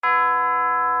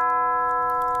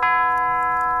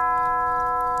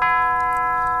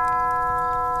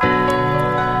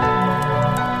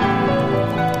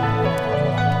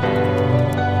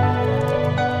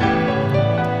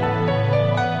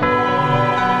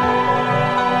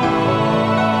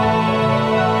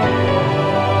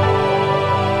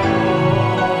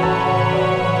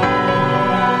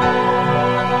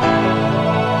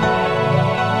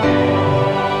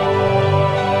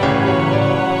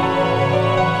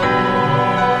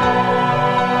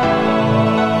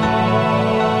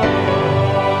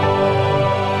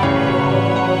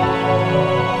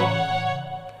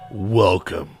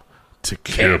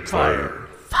Campfire.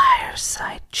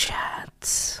 Fireside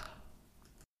Chats.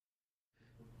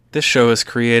 This show is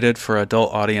created for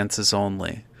adult audiences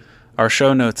only. Our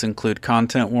show notes include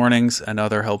content warnings and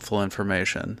other helpful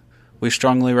information. We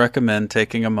strongly recommend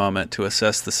taking a moment to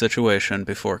assess the situation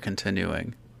before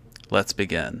continuing. Let's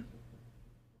begin.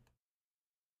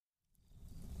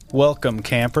 Welcome,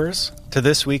 campers, to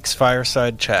this week's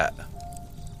Fireside Chat.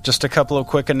 Just a couple of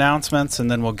quick announcements and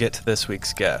then we'll get to this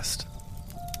week's guest.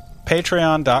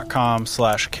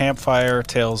 Patreon.com/campfire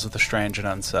Tales of the Strange and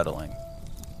Unsettling.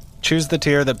 Choose the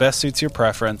tier that best suits your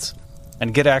preference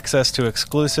and get access to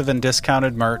exclusive and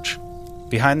discounted merch,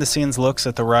 behind-the-scenes looks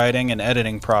at the writing and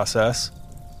editing process,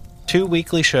 2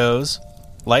 weekly shows,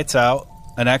 Lights Out,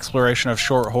 an exploration of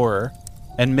short horror,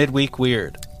 and Midweek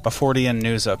Weird, a Fortean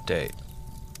news update.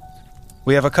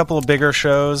 We have a couple of bigger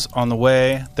shows on the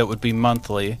way that would be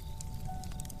monthly,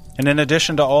 and in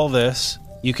addition to all this,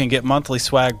 you can get monthly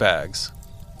swag bags.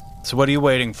 So what are you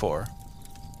waiting for?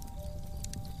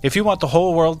 If you want the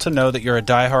whole world to know that you're a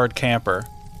diehard camper,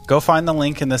 go find the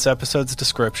link in this episode's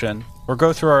description, or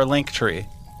go through our link tree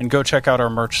and go check out our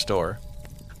merch store.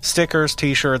 Stickers,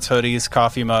 t-shirts, hoodies,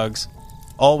 coffee mugs,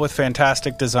 all with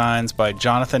fantastic designs by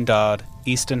Jonathan Dodd,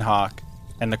 Easton Hawk,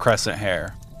 and the Crescent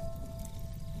Hare.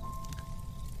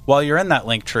 While you're in that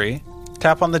link tree,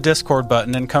 tap on the Discord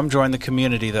button and come join the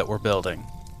community that we're building.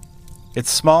 It's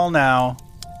small now,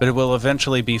 but it will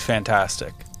eventually be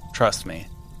fantastic. Trust me.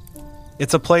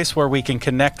 It's a place where we can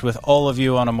connect with all of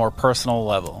you on a more personal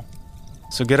level.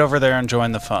 So get over there and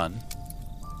join the fun.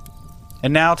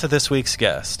 And now to this week's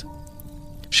guest.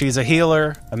 She's a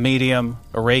healer, a medium,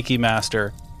 a Reiki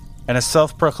master, and a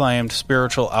self-proclaimed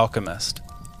spiritual alchemist.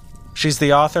 She's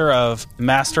the author of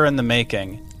Master in the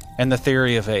Making and the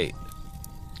Theory of Eight,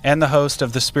 and the host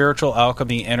of the Spiritual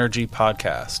Alchemy Energy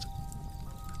podcast.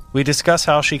 We discuss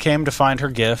how she came to find her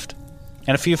gift,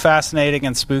 and a few fascinating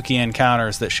and spooky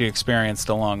encounters that she experienced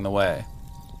along the way.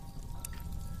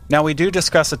 Now, we do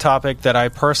discuss a topic that I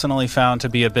personally found to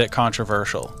be a bit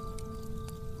controversial: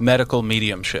 medical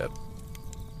mediumship.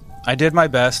 I did my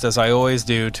best, as I always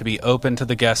do, to be open to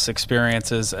the guests'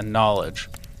 experiences and knowledge,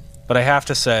 but I have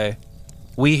to say,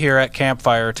 we here at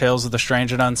Campfire Tales of the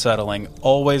Strange and Unsettling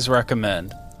always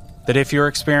recommend that if you're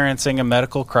experiencing a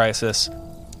medical crisis,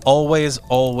 always,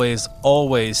 always,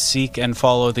 always seek and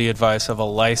follow the advice of a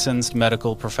licensed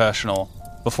medical professional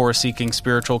before seeking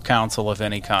spiritual counsel of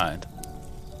any kind.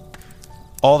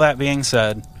 All that being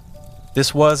said,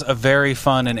 this was a very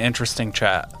fun and interesting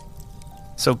chat.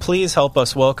 So please help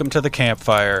us welcome to the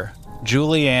campfire,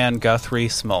 Julianne Guthrie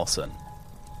Smolson.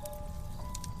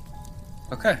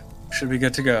 Okay, should be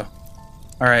good to go.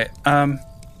 All right,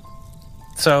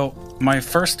 so my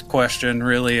first question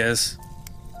really is,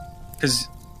 because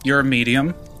you're a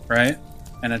medium, right?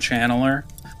 And a channeler.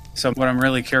 So what I'm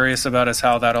really curious about is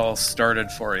how that all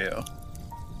started for you.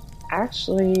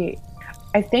 Actually,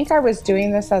 I think I was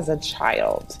doing this as a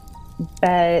child,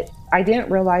 but I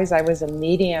didn't realize I was a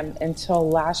medium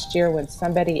until last year when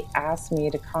somebody asked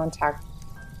me to contact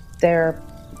their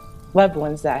loved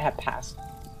ones that had passed.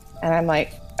 And I'm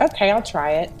like, okay, I'll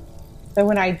try it. So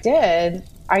when I did,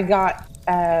 I got,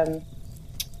 I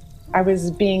was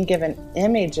being given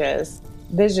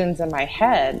visions in my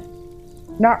head,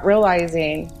 not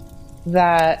realizing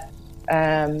that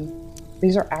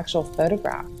these are actual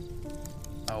photographs.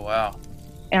 Oh, wow.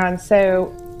 And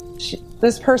so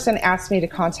this person asked me to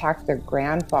contact their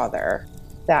grandfather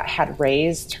that had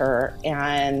raised her.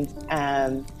 And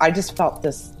I just felt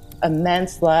this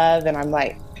immense love. And I'm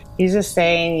like, he's just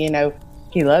saying,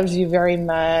 he loves you very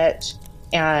much.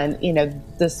 And,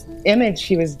 this image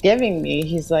he was giving me,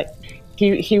 he's like,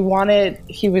 he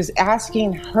was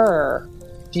asking her,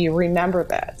 do you remember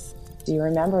this? Do you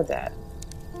remember this?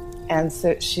 And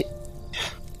so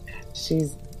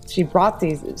she brought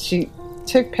these, she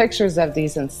took pictures of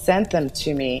these and sent them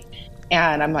to me.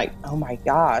 And I'm like, oh my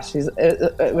gosh,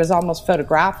 it was almost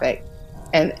photographic.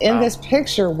 And in this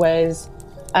picture was,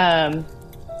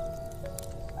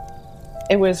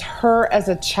 it was her as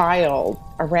a child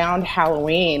around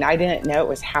Halloween. I didn't know it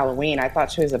was Halloween. I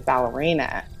thought she was a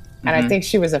ballerina. And I think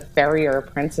she was a fairy or a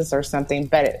princess or something,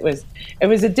 but it was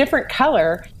a different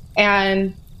color.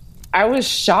 And I was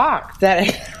shocked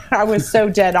that I was so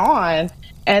dead on.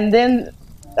 And then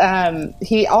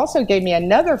he also gave me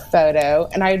another photo,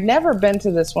 and I had never been to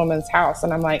this woman's house.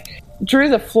 And I'm like, drew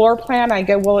the floor plan. I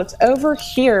go, well, it's over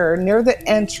here near the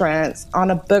entrance on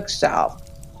a bookshelf.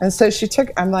 And so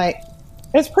I'm like,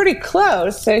 it's pretty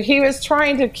close. So he was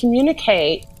trying to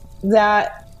communicate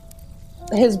that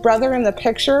his brother in the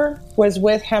picture was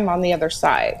with him on the other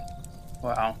side.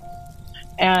 Wow.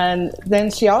 And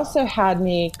then she also had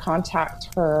me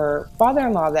contact her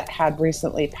father-in-law that had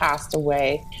recently passed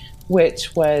away,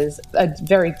 which was a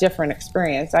very different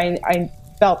experience. I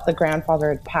felt the grandfather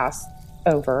had passed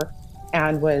over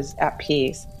and was at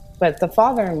peace, but the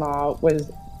father-in-law was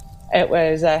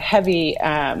a heavy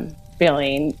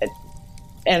feeling,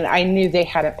 and I knew they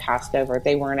hadn't passed over.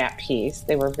 They weren't at peace.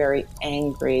 They were very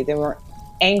angry. They weren't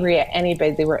angry at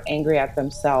anybody. They were angry at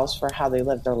themselves for how they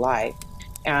lived their life.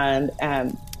 And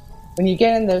when you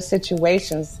get in those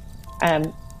situations,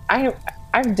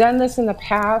 I've done this in the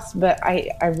past, but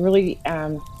I really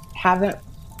haven't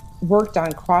worked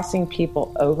on crossing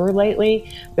people over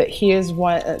lately. But he is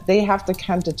one. They have to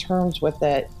come to terms with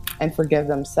it and forgive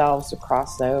themselves to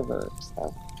cross over.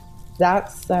 So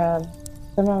that's some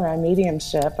of my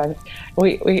mediumship.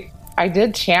 I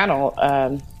did channel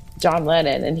John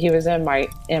Lennon, and he was in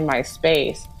my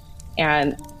space,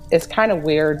 and it's kind of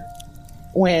weird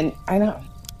when I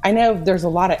know there's a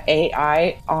lot of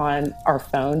AI on our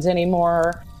phones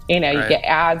anymore. You Right. get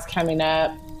ads coming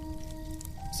up.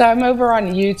 So I'm over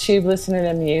on YouTube listening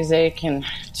to music and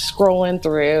scrolling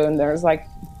through, and there's like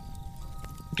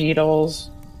Beatles,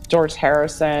 George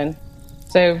Harrison.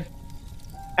 So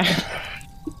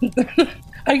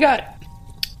I got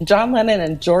John Lennon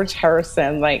and George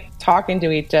Harrison like talking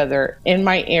to each other in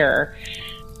my ear,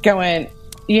 going,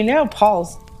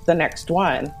 Paul's the next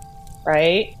one,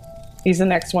 right? He's the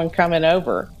next one coming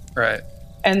over. Right.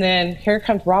 And then here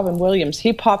comes Robin Williams.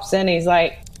 He pops in. He's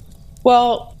like,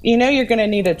 well, you're going to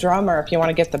need a drummer if you want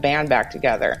to get the band back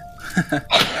together.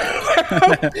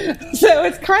 So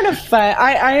it's kind of fun.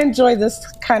 I enjoy this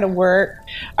kind of work.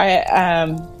 I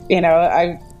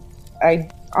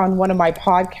on one of my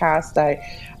podcasts,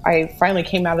 I finally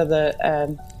came out of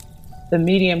the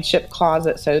mediumship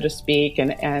closet, so to speak,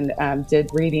 and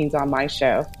did readings on my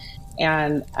show,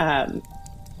 and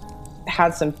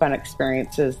had some fun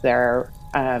experiences there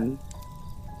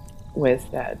with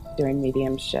doing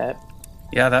mediumship.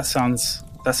 Yeah, that sounds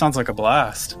like a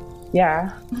blast.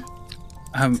 Yeah.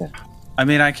 I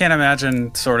mean, I can't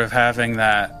imagine sort of having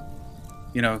that,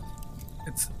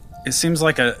 it seems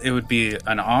like it would be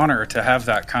an honor to have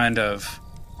that kind of,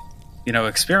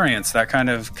 experience, that kind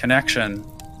of connection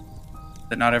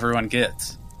that not everyone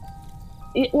gets.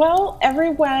 Well,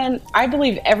 I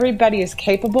believe everybody is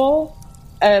capable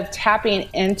of tapping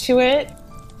into it.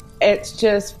 It's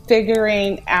just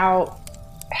figuring out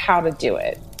how to do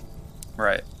it.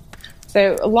 Right.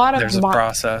 So a lot of there's a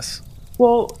process.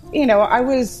 Well, I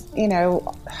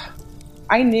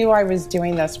knew I was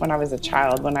doing this when I was a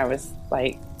child, when I was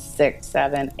like 6,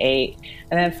 7, 8.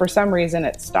 And then for some reason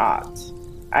it stopped.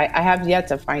 I have yet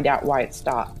to find out why it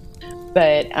stopped.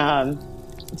 But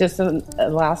just in the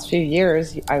last few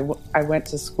years, I went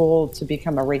to school to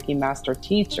become a Reiki master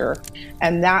teacher.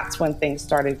 And that's when things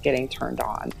started getting turned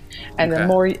on. And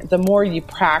Okay. the more you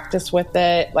practice with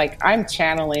it, like I'm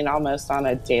channeling almost on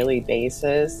a daily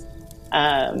basis.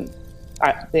 The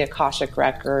Akashic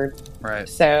record. Right.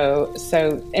 So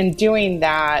in doing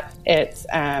that, it's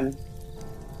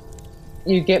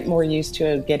you get more used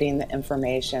to getting the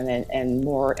information, and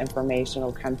more information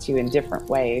will come to you in different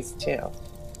ways too.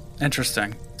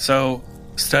 Interesting. So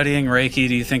studying Reiki,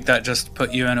 do you think that just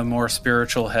put you in a more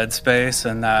spiritual headspace,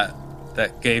 and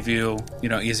that gave you,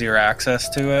 easier access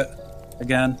to it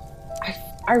again?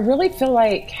 I really feel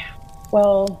like,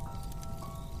 well,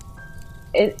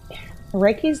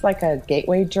 Reiki's like a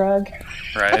gateway drug.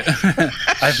 Right.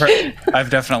 I've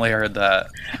definitely heard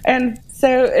that. And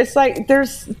so it's like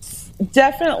there's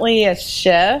definitely a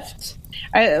shift.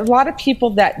 A lot of people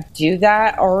that do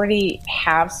that already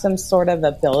have some sort of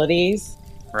abilities.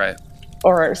 Right.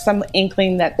 Or some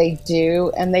inkling that they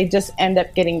do, and they just end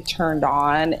up getting turned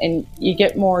on, and you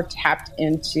get more tapped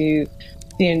into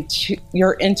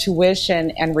your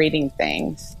intuition and reading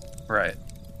things. Right.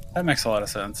 That makes a lot of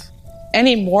sense.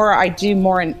 Anymore, I do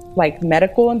more in like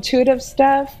medical intuitive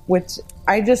stuff, which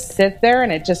I just sit there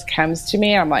and it just comes to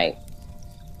me. I'm like,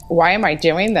 why am I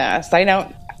doing this? I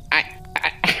don't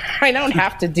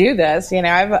have to do this. I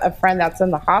have a friend that's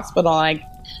in the hospital, like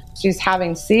she's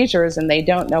having seizures and they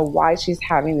don't know why she's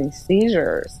having these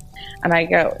seizures. And I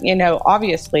go,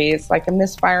 obviously it's like a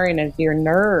misfiring of your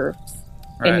nerves.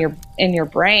 Right. in your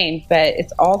brain, but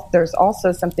there's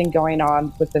also something going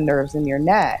on with the nerves in your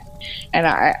neck. And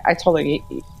I told her,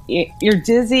 you're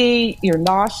dizzy, you're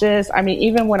nauseous. I mean,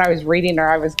 even when I was reading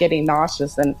her, I was getting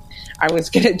nauseous, and I was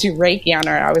going to do Reiki on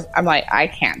her. I'm like, I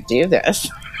can't do this.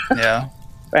 Yeah.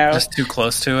 Well, just too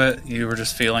close to it. You were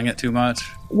just feeling it too much.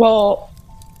 Well,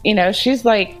 she's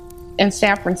like in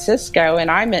San Francisco,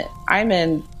 and I'm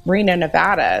in Reno,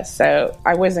 Nevada, so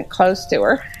I wasn't close to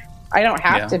her. I don't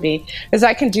have to be, because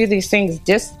I can do these things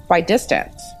by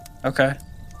distance. Okay.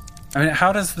 I mean,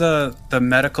 how does the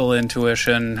medical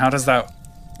intuition, how does that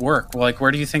work? Like,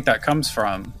 where do you think that comes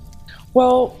from?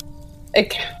 Well,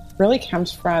 it really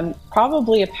comes from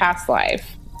probably a past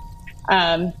life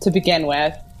to begin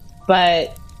with.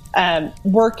 But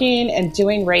working and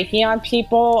doing Reiki on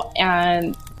people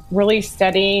and really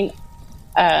studying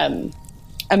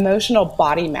emotional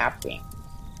body mapping.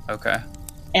 Okay.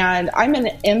 And I'm an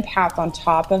empath on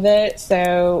top of it,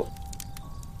 so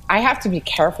I have to be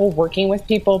careful working with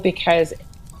people because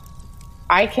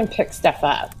I can pick stuff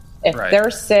up. If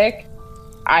they're sick,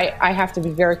 I have to be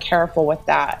very careful with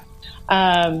that.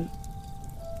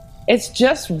 It's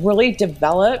just really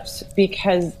developed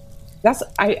because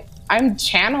I'm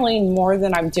channeling more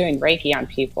than I'm doing Reiki on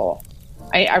people.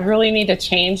 I really need to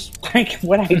change like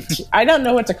what I don't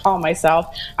know what to call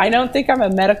myself. I don't think I'm a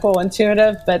medical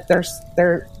intuitive, but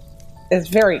there is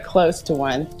very close to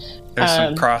one. There's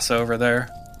some crossover there.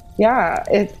 Yeah,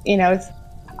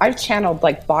 I've channeled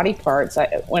like body parts.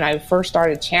 When I first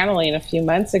started channeling a few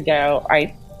months ago,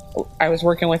 I was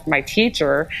working with my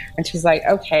teacher, and she's like,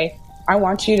 "Okay, I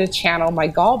want you to channel my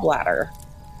gallbladder."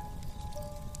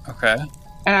 Okay.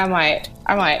 And I'm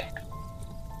like,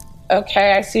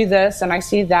 okay, I see this and I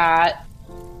see that.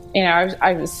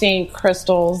 I was seeing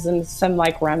crystals and some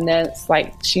like remnants,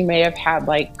 like she may have had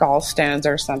like gallstones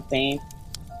or something.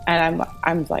 And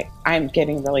I'm like, I'm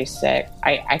getting really sick.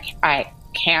 I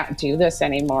can't do this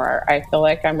anymore. I feel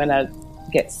like I'm gonna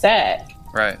get sick.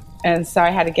 Right. And so I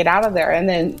had to get out of there. And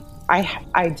then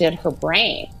I did her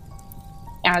brain.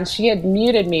 And she had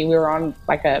muted me. We were on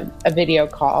like a video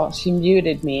call. She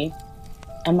muted me.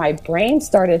 And my brain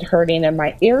started hurting and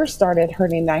my ears started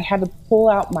hurting. And I had to pull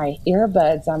out my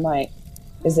earbuds. I'm like,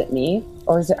 is it me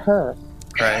or is it her?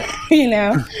 Right.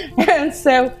 And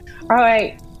so I'm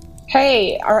like,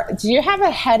 hey, do you have a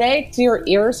headache? Do your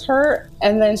ears hurt?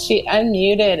 And then she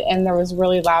unmuted and there was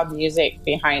really loud music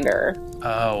behind her.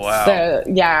 Oh, wow. So,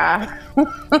 yeah.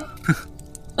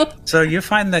 So you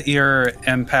find that your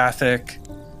empathic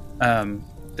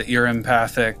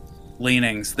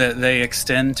leanings, that they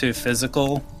extend to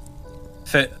physical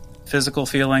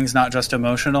feelings, not just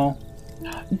emotional?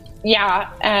 Yeah.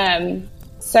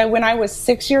 So when I was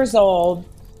 6 years old,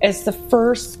 it's the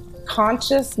first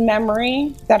conscious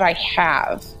memory that I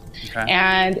have. Okay.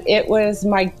 And it was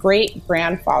my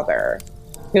great-grandfather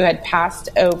who had passed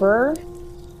over.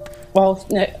 Well,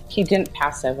 no, he didn't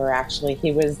pass over, actually.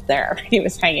 He was there. He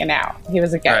was hanging out. He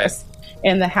was a ghost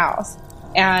in the house.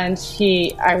 And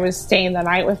I was staying the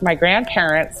night with my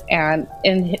grandparents, and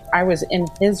I was in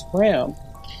his room.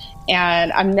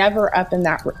 And I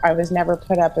was never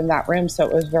put up in that room, so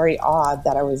it was very odd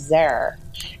that I was there.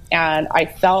 And I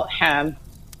felt him,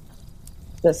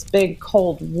 this big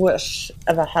cold whoosh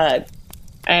of a hug.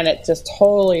 And it just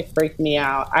totally freaked me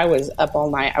out. I was up all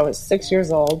night. I was 6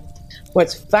 years old.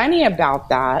 What's funny about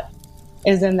that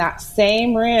is in that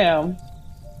same room,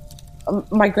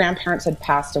 my grandparents had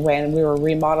passed away and we were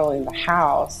remodeling the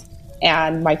house.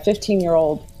 And my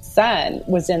 15-year-old son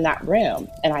was in that room.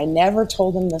 And I never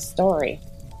told him the story.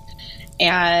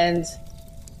 And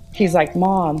he's like,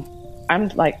 Mom, I'm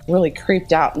like really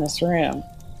creeped out in this room.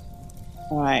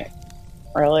 I'm like,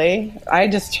 really? I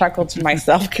just chuckled to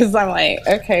myself because I'm like,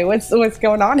 okay, what's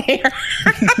going on here?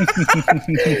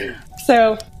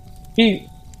 So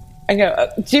I go,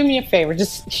 do me a favor,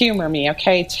 just humor me,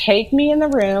 okay? Take me in the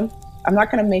room. I'm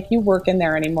not going to make you work in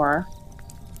there anymore.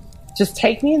 Just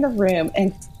take me in the room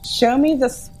and show me the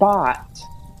spot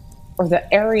or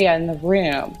the area in the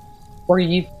room where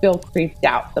you feel creeped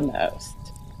out the most.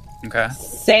 Okay.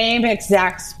 Same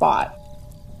exact spot.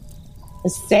 The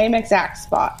same exact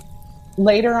spot.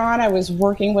 Later on, I was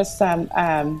working with some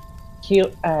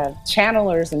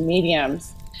channelers and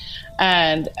mediums.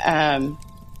 And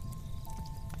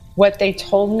what they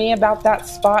told me about that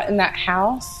spot in that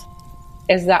house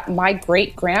is that my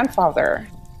great-grandfather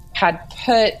had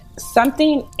put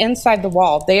something inside the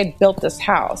wall. They had built this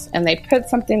house, and they put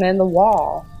something in the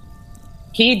wall,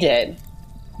 he did,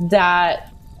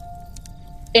 that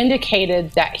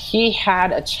indicated that he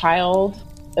had a child.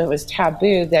 It was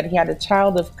taboo that he had a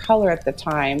child of color at the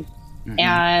time. Mm-hmm.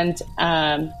 And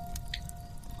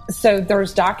so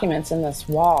there's documents in this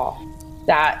wall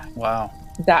that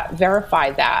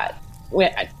verify that.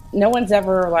 No one's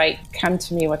ever come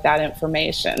to me with that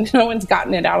information. No one's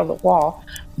gotten it out of the wall.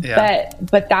 Yeah.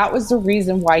 But that was the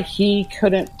reason why he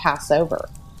couldn't pass over.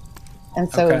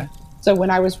 And so when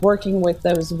I was working with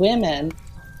those women,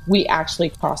 we actually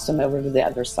crossed them over to the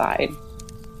other side.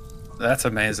 That's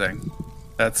amazing.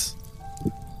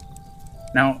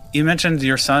 Now, you mentioned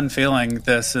your son feeling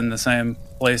this in the same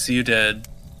place you did,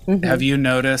 have you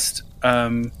noticed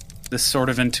this sort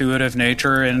of intuitive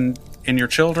nature in your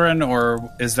children,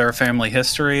 or is there a family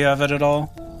history of it at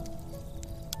all?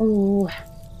 Ooh,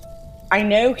 I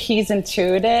know he's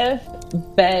intuitive,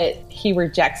 but he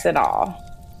rejects it all.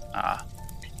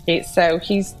 So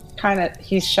he's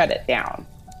shut it down.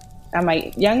 And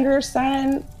my younger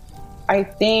son, I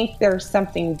think there's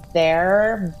something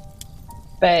there,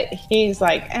 but he's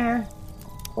like,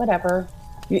 whatever.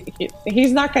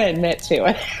 He's not going to admit to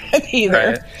it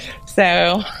either. Right.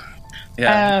 So,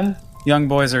 yeah. Young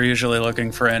boys are usually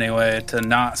looking for any way to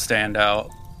not stand out,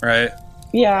 right?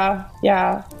 Yeah.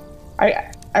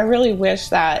 I really wish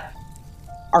that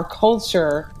our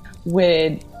culture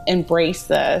would embrace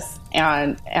this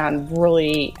and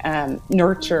really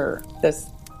nurture this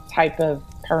type of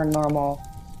paranormal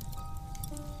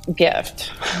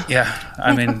gift. Yeah,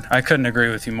 I mean, I couldn't agree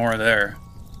with you more there.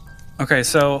 Okay,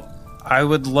 so I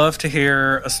would love to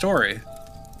hear a story,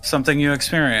 something you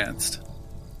experienced.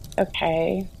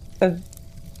 Okay, so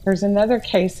there's another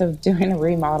case of doing a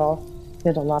remodel.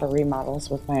 Did a lot of remodels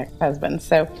with my ex-husband.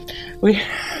 So we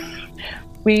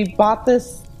bought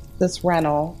this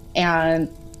rental, and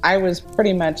I was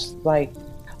pretty much like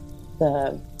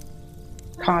the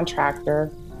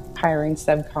contractor, hiring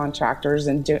subcontractors,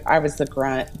 and I was the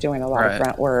grunt doing a lot of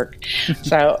grunt work.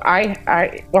 So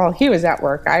while he was at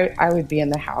work, I would be in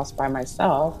the house by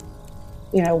myself,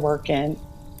 working,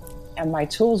 and my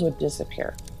tools would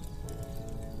disappear.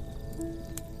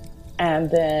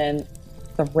 And then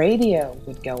the radio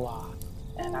would go off,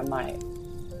 and I'm like,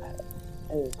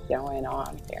 what is going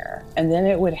on here? And then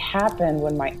it would happen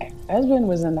when my ex-husband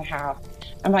was in the house.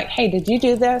 I'm like, hey, did you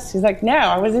do this? He's like, no,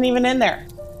 I wasn't even in there.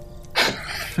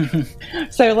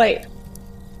 So like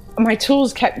my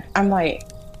tools I'm like,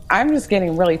 I'm just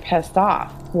getting really pissed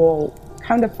off. Well,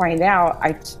 come to find out,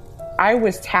 I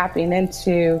was tapping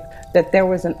into that there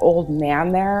was an old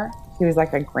man there. He was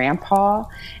like a grandpa,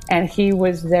 and he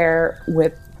was there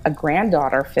with a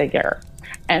granddaughter figure,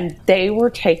 and they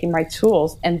were taking my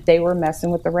tools and they were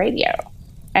messing with the radio,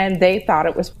 and they thought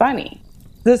it was funny.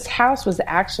 This house was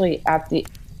actually at the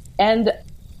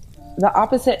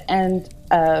opposite end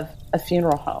of a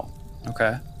funeral home.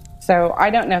 Okay. So I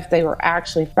don't know if they were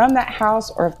actually from that house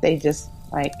or if they just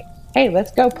like, hey,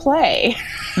 let's go play.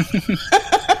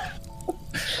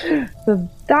 So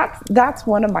that's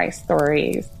one of my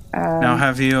stories. Now,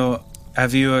 have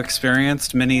you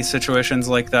experienced many situations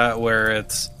like that where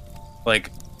it's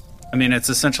like, I mean, it's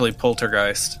essentially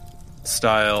poltergeist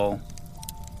style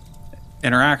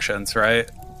interactions, right?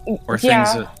 Where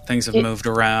things have moved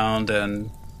around and...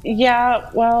 Yeah,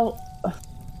 well,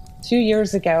 2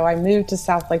 years ago, I moved to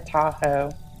South Lake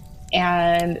Tahoe,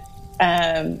 and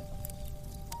I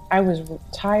was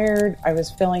tired, I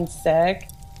was feeling sick,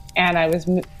 and I was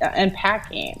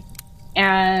unpacking,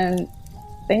 and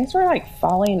things were like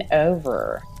falling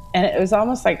over, and it was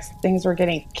almost like things were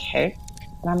getting kicked,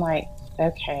 and I'm like,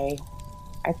 okay,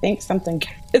 I think something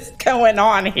is going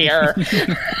on here.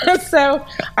 So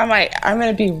I'm like, I'm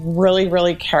going to be really,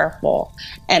 really careful.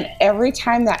 And every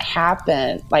time that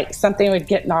happened, like something would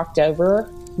get knocked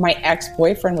over, my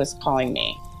ex-boyfriend was calling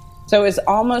me. So it was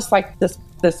almost like this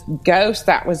ghost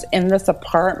that was in this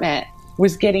apartment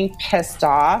was getting pissed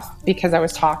off because I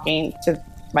was talking to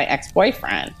my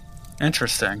ex-boyfriend.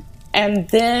 Interesting. And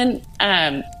then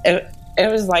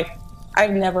it was like,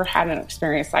 I've never had an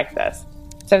experience like this.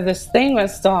 So this thing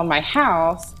was still in my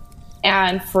house,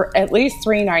 and for at least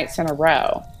 3 nights in a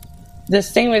row,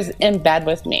 this thing was in bed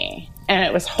with me, and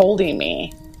it was holding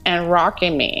me and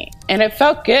rocking me, and it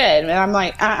felt good. And I'm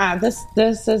like,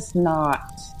 this is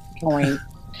not going.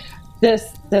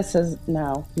 This is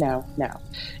no.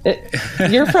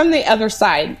 You're from the other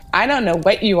side. I don't know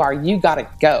what you are. You gotta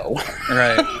go.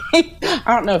 Right. I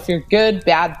don't know if you're good,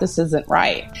 bad. This isn't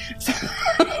right.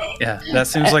 Yeah, that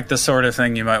seems like the sort of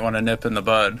thing you might want to nip in the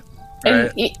bud.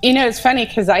 Right? And, it's funny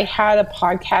because I had a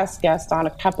podcast guest on a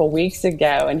couple weeks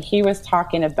ago, and he was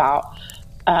talking about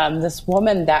this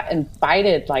woman that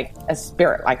invited like a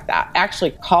spirit like that,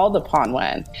 actually called upon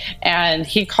one, and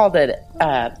he called it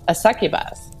a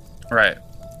succubus. Right.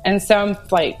 And so I'm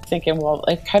like thinking, well,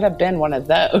 it could have been one of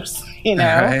those,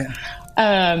 Right.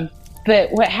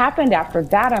 But what happened after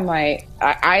that, I'm like,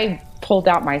 I pulled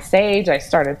out my sage. I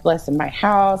started blessing my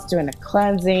house, doing a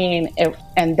cleansing,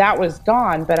 and that was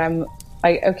gone. But I'm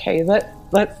like, okay, let's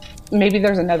maybe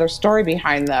there's another story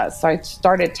behind this. So I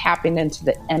started tapping into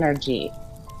the energy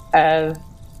of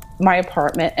my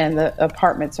apartment and the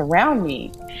apartments around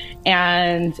me,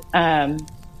 and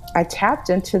I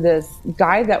tapped into this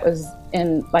guy that was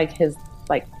in like his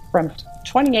from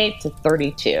 28 to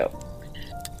 32.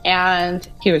 and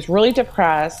he was really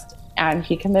depressed, and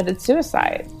he committed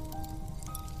suicide.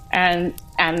 And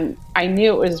I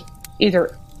knew it was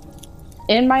either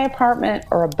in my apartment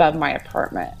or above my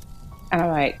apartment. And I'm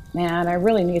like, man, I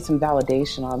really need some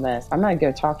validation on this. I'm going to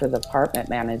go talk to the apartment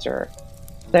manager.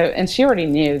 So, and she already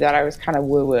knew that I was kind of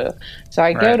woo-woo. So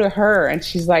I go to her, and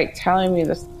she's like telling me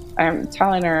this. I'm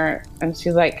telling her, and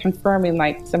she's like confirming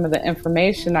like some of the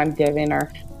information I'm giving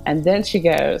her. And then she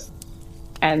goes,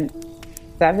 and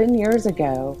 7 years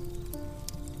ago,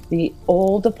 the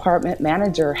old apartment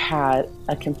manager had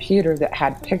a computer that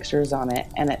had pictures on it,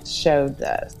 and it showed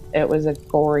this. It was a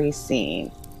gory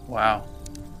scene. Wow.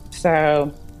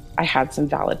 So I had some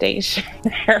validation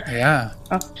there. Yeah.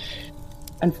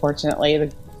 Unfortunately,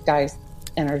 the guy's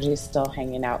energy is still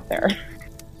hanging out there.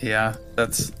 Yeah,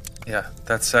 that's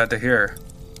sad to hear.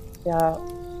 Yeah.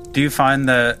 Do you find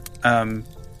that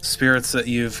spirits that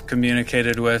you've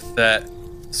communicated with that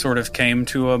sort of came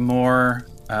to a more,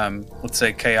 let's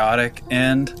say, chaotic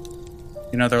end?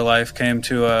 You know, their life came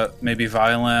to a maybe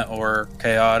violent or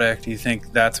chaotic. Do you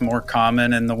think that's more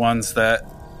common in the ones that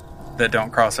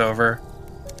don't cross over?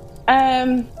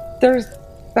 There's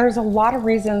a lot of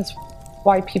reasons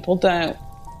why people don't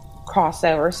cross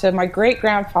over. So my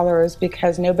great-grandfather was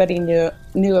because nobody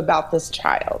knew about this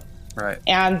child. Right.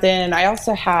 And then I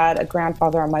also had a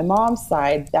grandfather on my mom's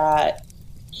side that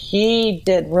he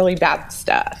did really bad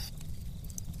stuff.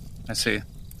 I see.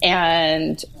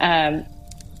 And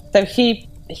so he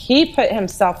put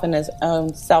himself in his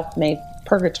own self-made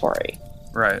purgatory.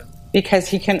 Right. Because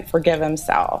he couldn't forgive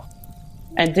himself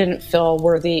and didn't feel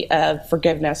worthy of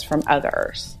forgiveness from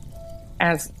others.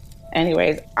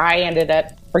 Anyways, I ended up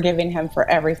forgiving him for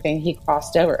everything he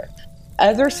crossed over.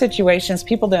 Other situations,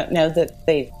 people don't know that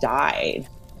they've died.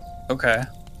 Okay.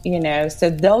 You know, so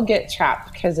they'll get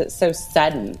trapped because it's so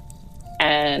sudden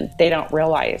and they don't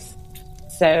realize.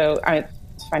 So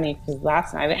it's funny because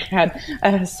last night I had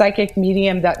a psychic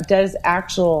medium that does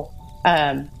actual,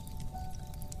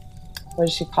 what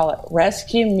does she call it?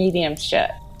 Rescue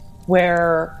mediumship,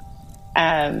 where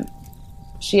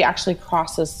she actually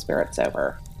crosses spirits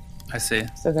over. I see.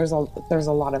 So there's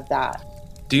a lot of that.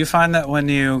 Do you find that when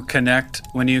you connect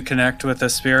with a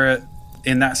spirit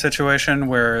in that situation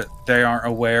where they aren't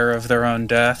aware of their own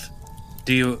death,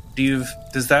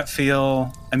 does that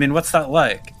feel, I mean, what's that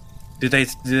like? Do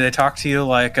they talk to you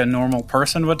like a normal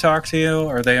person would talk to you?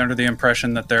 Or are they under the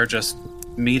impression that they're just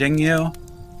meeting you?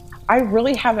 I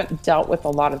really haven't dealt with a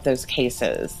lot of those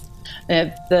cases.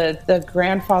 The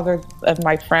grandfather of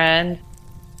my friend,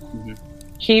 mm-hmm.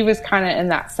 He was kind of in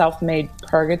that self-made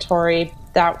purgatory.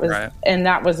 That was, right. And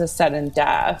that was a sudden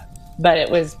death, but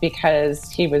it was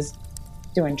because he was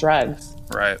doing drugs.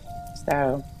 Right.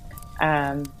 So,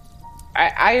 I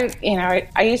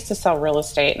used to sell real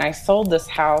estate, and I sold this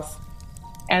house,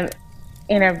 and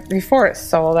before it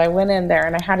sold, I went in there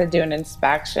and I had to do an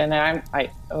inspection, and I'm like,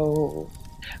 oh,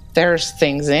 there's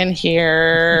things in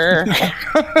here.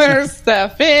 There's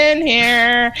stuff in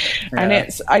here. Yeah. And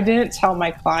I didn't tell my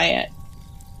client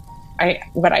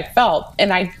what I felt,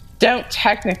 and I don't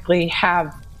technically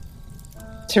have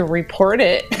to report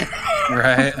it.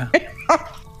 Right.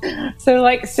 So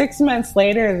like 6 months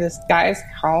later, this guy's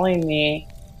calling me,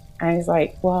 and he's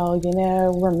like, well,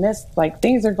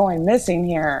 things are going missing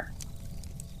here.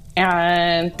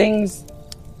 And things,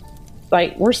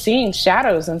 like, we're seeing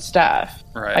shadows and stuff.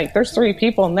 Right. Like, there's 3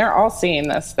 people, and they're all seeing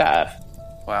this stuff.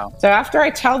 Wow. So after I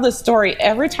tell this story,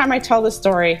 every time I tell the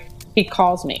story, he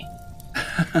calls me.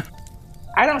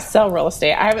 I don't sell real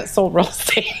estate. I haven't sold real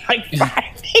estate in like 5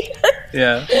 years.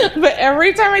 Yeah. But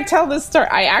every time I tell this story,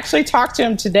 I actually talked to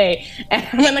him today, and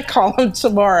I'm going to call him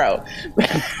tomorrow.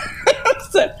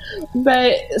 So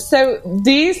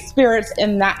these spirits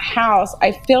in that house,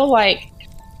 I feel like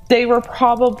they were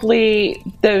probably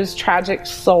those tragic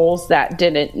souls that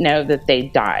didn't know that they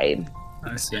died.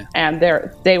 I see. And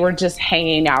they were just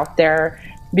hanging out there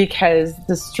because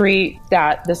the street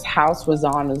that this house was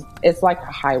on it's like a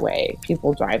highway.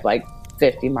 People drive like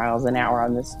 50 miles an hour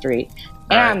on the street.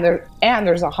 Right. And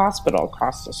there's a hospital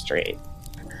across the street.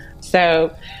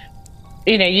 So,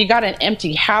 you got an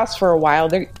empty house for a while.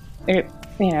 Something's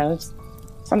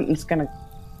going to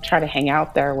try to hang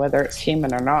out there, whether it's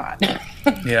human or not.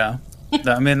 Yeah.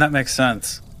 That makes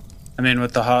sense. I mean,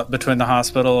 with between the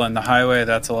hospital and the highway,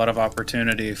 that's a lot of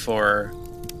opportunity for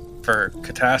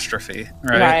catastrophe,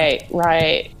 right?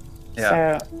 Right.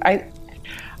 Yeah. So I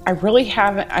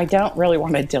don't really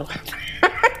want to deal with that.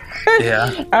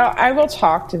 Yeah. I will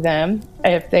talk to them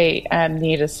if they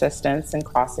need assistance in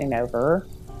crossing over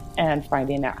and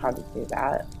finding out how to do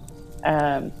that.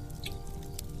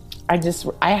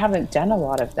 I haven't done a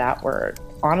lot of that work.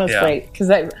 honestly, because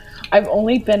I've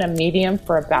only been a medium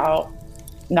for about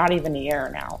not even a year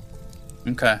now.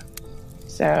 Okay.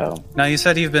 So Now, you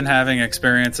said you've been having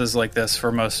experiences like this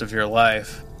for most of your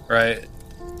life, right?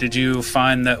 Did you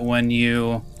find that when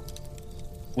it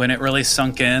really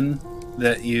sunk in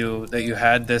that you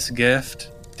had this gift,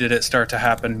 did it start to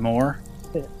happen more?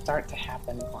 did it start to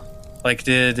happen more? Like,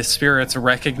 did the spirits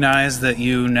recognize that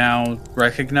you now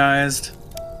recognized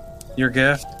your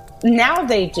gift? Now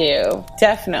they do.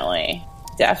 Definitely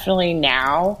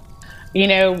now. You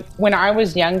know, when I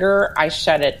was younger, I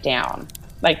shut it down.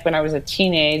 Like when I was a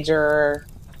teenager,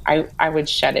 I would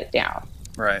shut it down.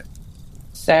 Right.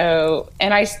 So,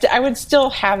 and I would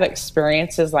still have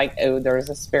experiences like, oh, there's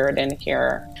a spirit in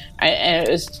here. And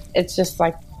it's just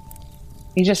like,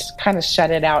 you just kind of shut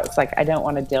it out. It's like, I don't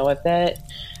want to deal with it.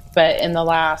 But in the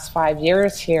last 5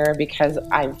 years here, because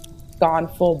I've gone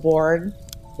full board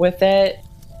with it,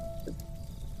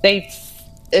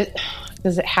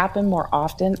 does it happen more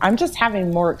often? I'm just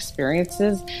having more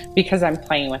experiences because I'm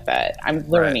playing with it. I'm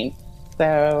learning. Right.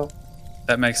 So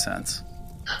that makes sense.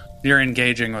 You're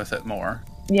engaging with it more.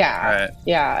 Yeah. Right.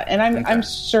 Yeah. And I'm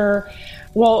sure,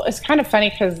 well, it's kind of funny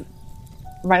because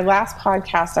my last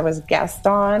podcast I was guest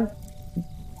on,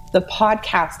 the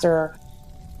podcaster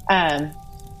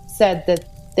said that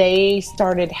they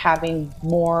started having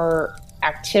more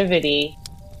activity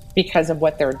because of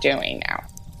what they're doing now.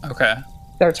 Okay.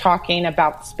 They're talking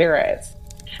about spirits.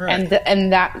 Right.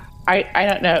 And that, I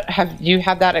don't know, have you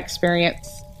had that experience?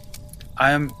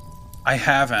 I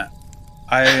haven't.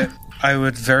 I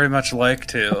would very much like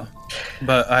to,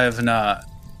 but I have not,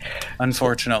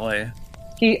 unfortunately.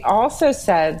 He also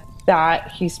said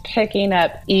that he's picking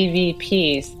up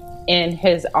EVPs in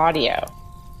his audio.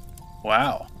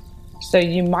 Wow. So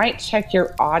you might check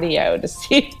your audio to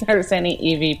see if there's any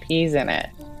EVPs in it.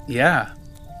 Yeah.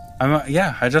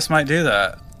 I just might do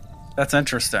that. That's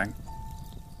interesting.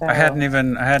 So, I hadn't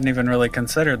even really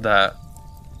considered that.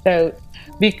 So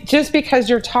just because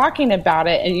you're talking about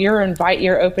it and you're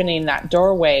opening that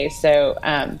doorway. So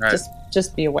right.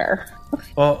 just be aware.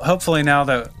 Well, hopefully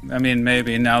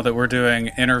maybe now that we're doing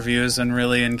interviews and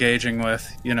really engaging with,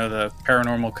 the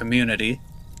paranormal community,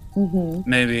 mm-hmm.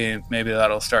 maybe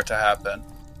that'll start to happen.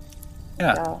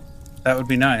 Yeah, that would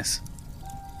be nice.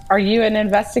 Are you an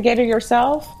investigator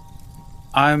yourself?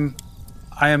 I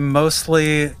am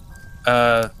mostly,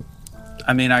 I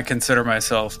consider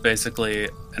myself basically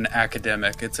an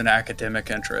academic. It's an academic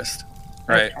interest,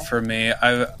 right? Okay. For me,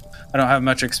 I don't have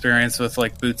much experience with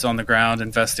like boots on the ground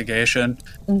investigation.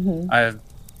 Mm-hmm. I'm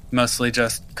mostly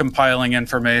just compiling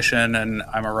information, and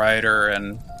I'm a writer,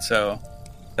 and so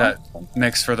that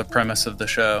makes for the premise of the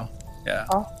show. Yeah.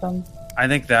 Awesome. I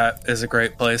think that is a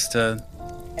great place to...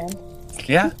 end.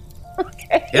 Yeah.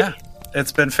 Okay. Yeah.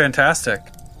 It's been fantastic.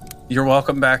 You're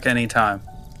welcome back anytime.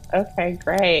 Okay,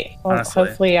 great. Well, honestly.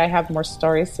 Hopefully I have more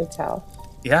stories to tell.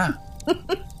 Yeah.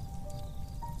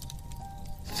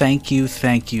 Thank you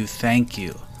from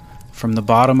the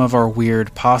bottom of our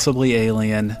weird, possibly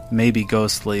alien, maybe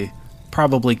ghostly,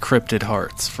 probably cryptid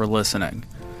hearts for listening.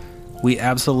 We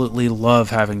absolutely love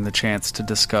having the chance to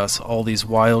discuss all these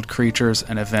wild creatures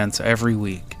and events every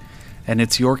week, and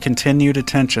it's your continued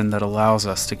attention that allows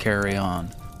us to carry on.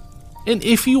 And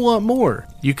if you want more,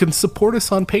 you can support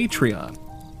us on Patreon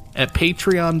at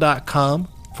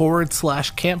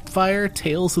patreon.com/campfire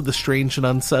Tales of the Strange and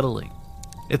Unsettling.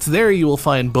 It's there you will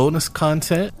find bonus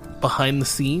content, behind the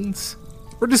scenes,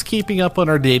 or just keeping up on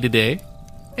our day-to-day,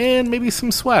 and maybe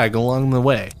some swag along the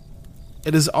way.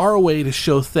 It is our way to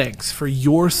show thanks for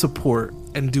your support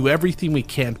and do everything we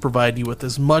can to provide you with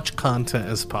as much content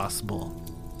as possible.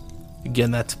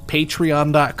 Again, that's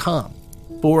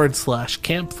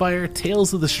patreon.com/campfire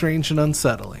Tales of the Strange and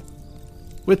Unsettling.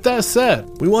 With that said,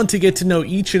 we want to get to know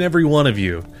each and every one of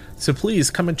you, so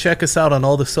please come and check us out on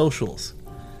all the socials.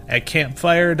 At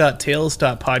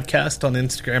campfire.tales.podcast on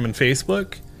Instagram and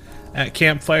Facebook, at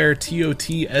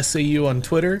campfire.totsau on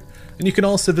Twitter, and you can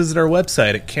also visit our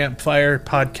website at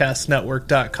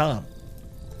campfirepodcastnetwork.com.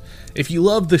 If you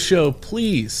love the show,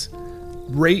 please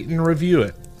rate and review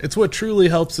it. It's what truly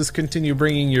helps us continue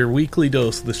bringing your weekly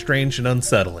dose of the strange and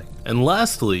unsettling. And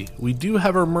lastly, we do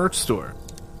have our merch store.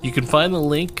 You can find the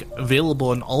link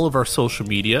available on all of our social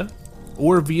media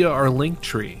or via our link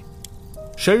tree.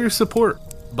 Show your support.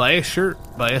 Buy a shirt,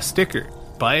 buy a sticker,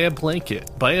 buy a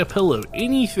blanket, buy a pillow,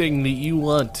 anything that you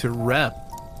want to rep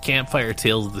Campfire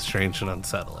Tales of the Strange and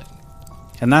Unsettling.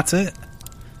 And that's it.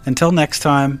 Until next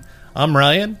time, I'm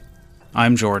Ryan.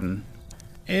 I'm Jordan.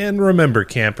 And remember,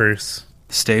 campers,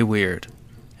 stay weird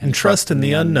and trust in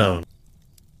the unknown.